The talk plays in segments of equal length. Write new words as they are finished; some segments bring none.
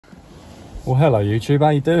Well, hello YouTube, how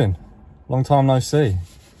you doing? Long time no see.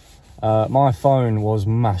 My phone was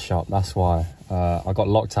mash up, that's why. I got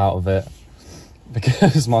locked out of it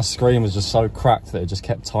because my screen was just so cracked that it just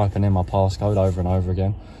kept typing in my passcode over and over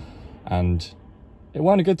again. And it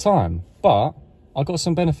wasn't a good time, but I got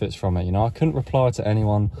some benefits from it, you know. I couldn't reply to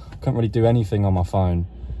anyone, couldn't really do anything on my phone.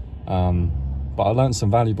 But I learned some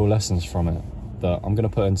valuable lessons from it that I'm going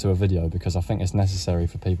to put into a video because I think it's necessary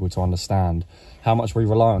for people to understand how much we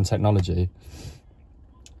rely on technology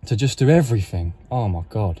to just do everything. Oh my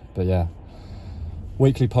God. But yeah,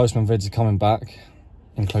 weekly Postman vids are coming back,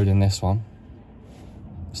 including this one.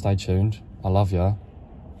 Stay tuned. I love ya.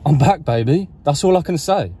 I'm back, baby. That's all I can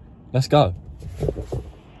say. Let's go.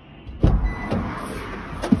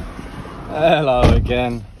 Hello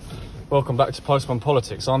again. Welcome back to Postman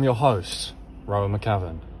Politics. I'm your host, Rowan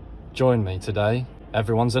McCavan. Join me today.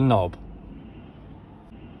 Everyone's a knob.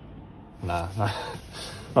 Nah,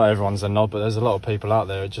 not everyone's a knob, but there's a lot of people out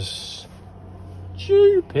there who are just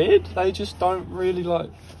stupid. They just don't really like...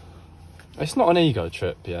 It's not an ego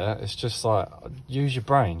trip, yeah? It's just like, use your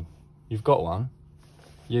brain. You've got one.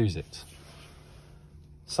 Use it.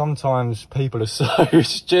 Sometimes people are so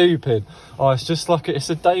stupid. Oh, it's just like, it's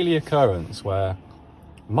a daily occurrence where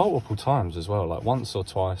multiple times as well, like once or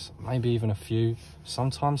twice, maybe even a few,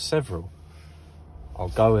 sometimes several. I'll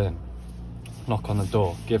go in, knock on the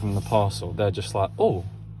door, give them the parcel. They're just like, oh,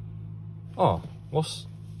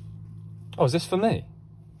 is this for me?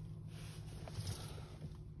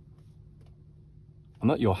 I'm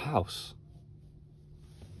at your house.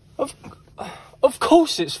 Of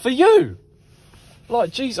course it's for you.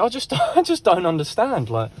 Like, geez, I just don't understand.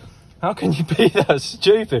 Like, how can you be that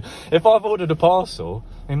stupid? If I've ordered a parcel,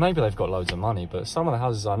 I mean, maybe they've got loads of money, but some of the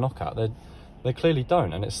houses I knock at, they clearly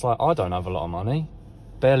don't. And it's like, I don't have a lot of money.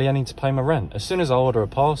 Barely any to pay my rent. As soon as I order a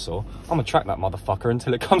parcel, I'm gonna track that motherfucker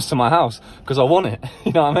until it comes to my house because I want it.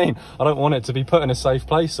 You know what I mean? I don't want it to be put in a safe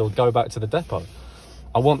place or go back to the depot.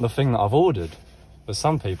 I want the thing that I've ordered. But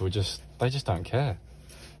some people they just don't care.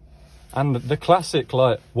 And the classic,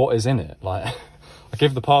 like, what is in it? Like, I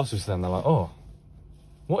give the parcels to them, they're like, oh,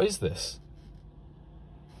 what is this?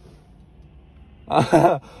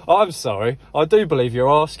 I'm sorry, I do believe you're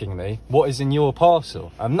asking me what is in your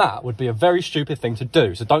parcel, and that would be a very stupid thing to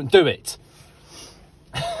do, so don't do it.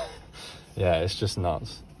 Yeah, it's just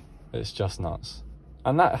nuts. It's just nuts.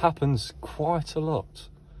 And that happens quite a lot.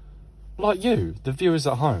 Like you, the viewers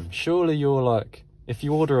at home, surely you're like, if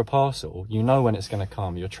you order a parcel, you know when it's going to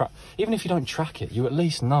come. Even if you don't track it, you at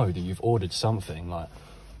least know that you've ordered something, like,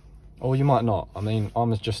 or you might not. I mean,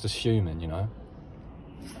 I'm just assuming, you know.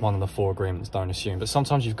 One of the 4 agreements, don't assume, but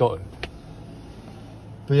sometimes you've got to.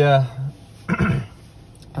 But yeah,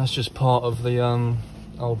 that's just part of the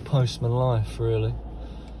old postman life, really.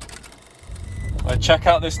 Right, check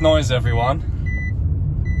out this noise, everyone.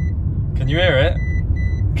 Can you hear it?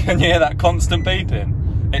 Can you hear that constant beeping?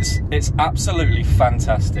 It's absolutely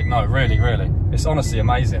fantastic. No, really, it's honestly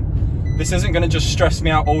amazing. This isn't going to just stress me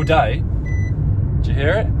out all day. Do you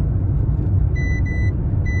hear it?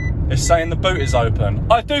 It's saying the boot is open.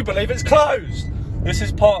 I do believe it's closed. This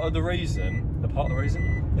is part of the reason.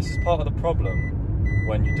 This is part of the problem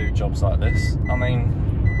when you do jobs like this. I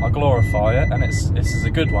mean, I glorify it, and this is a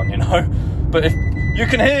good one, you know. But if you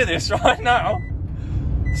can hear this right now,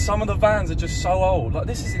 some of the vans are just so old. Like,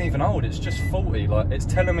 this isn't even old. It's just faulty. Like, it's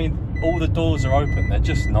telling me all the doors are open. They're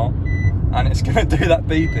just not, and it's going to do that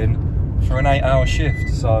beeping for an 8-hour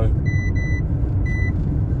shift. So.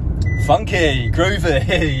 Funky,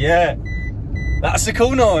 groovy, yeah. That's a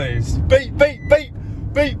cool noise. Beep, beep, beep,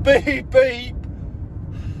 beep, beep, beep.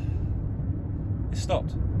 It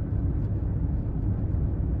stopped.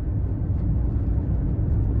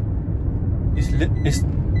 It's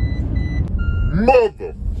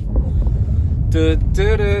mother.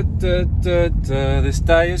 This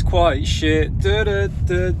day is quite shit.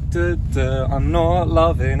 I'm not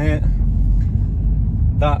loving it.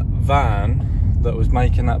 That van that was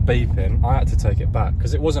making that beeping, I had to take it back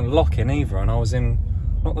because it wasn't locking either, and I was in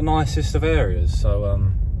not the nicest of areas.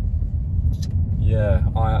 So yeah,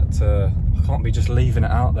 I can't be just leaving it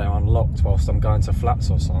out there unlocked whilst I'm going to flats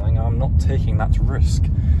or something. I'm not taking that risk.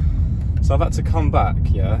 So I've had to come back,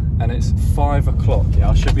 yeah, and it's 5 o'clock, yeah.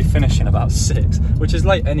 I should be finishing about 6, which is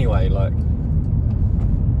late anyway. Like,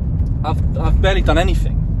 I've barely done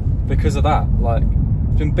anything because of that. Like,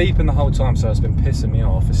 it's been beeping the whole time, so it's been pissing me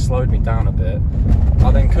off. It slowed me down a bit.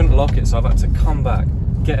 I then couldn't lock it, so I've had to come back,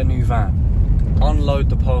 get a new van, unload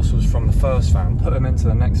the parcels from the first van, put them into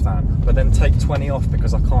the next van, but then take 20 off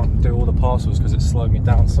because I can't do all the parcels because it slowed me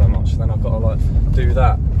down so much. Then I've got to like do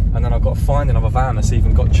that, and then I've got to find another van that's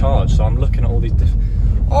even got charged. So I'm looking at all these different...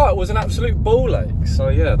 Oh, was an absolute ball ache. So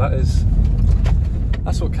yeah, that's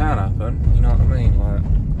what can happen, you know what I mean? Like,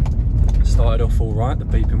 started off all right, the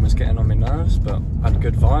beeping was getting on my nerves, but I had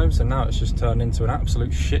good vibes, and now it's just turned into an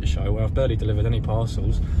absolute shit show where I've barely delivered any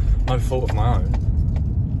parcels, no fault of my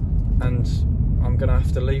own, and I'm gonna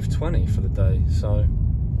have to leave 20 for the day. So,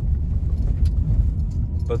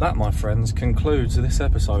 but that, my friends, concludes this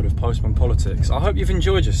episode of Postman Politics. I hope you've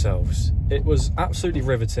enjoyed yourselves. It was absolutely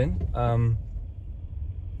riveting.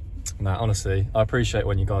 Nah, honestly, I appreciate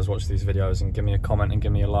when you guys watch these videos and give me a comment and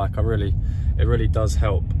give me a like. It really does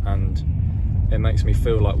help, and it makes me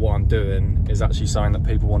feel like what I'm doing is actually something that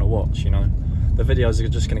people want to watch, you know. The videos are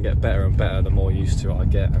just going to get better and better the more used to it I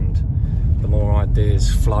get, and the more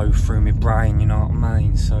ideas flow through my brain, you know what I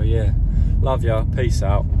mean? So yeah, love ya, peace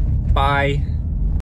out, bye.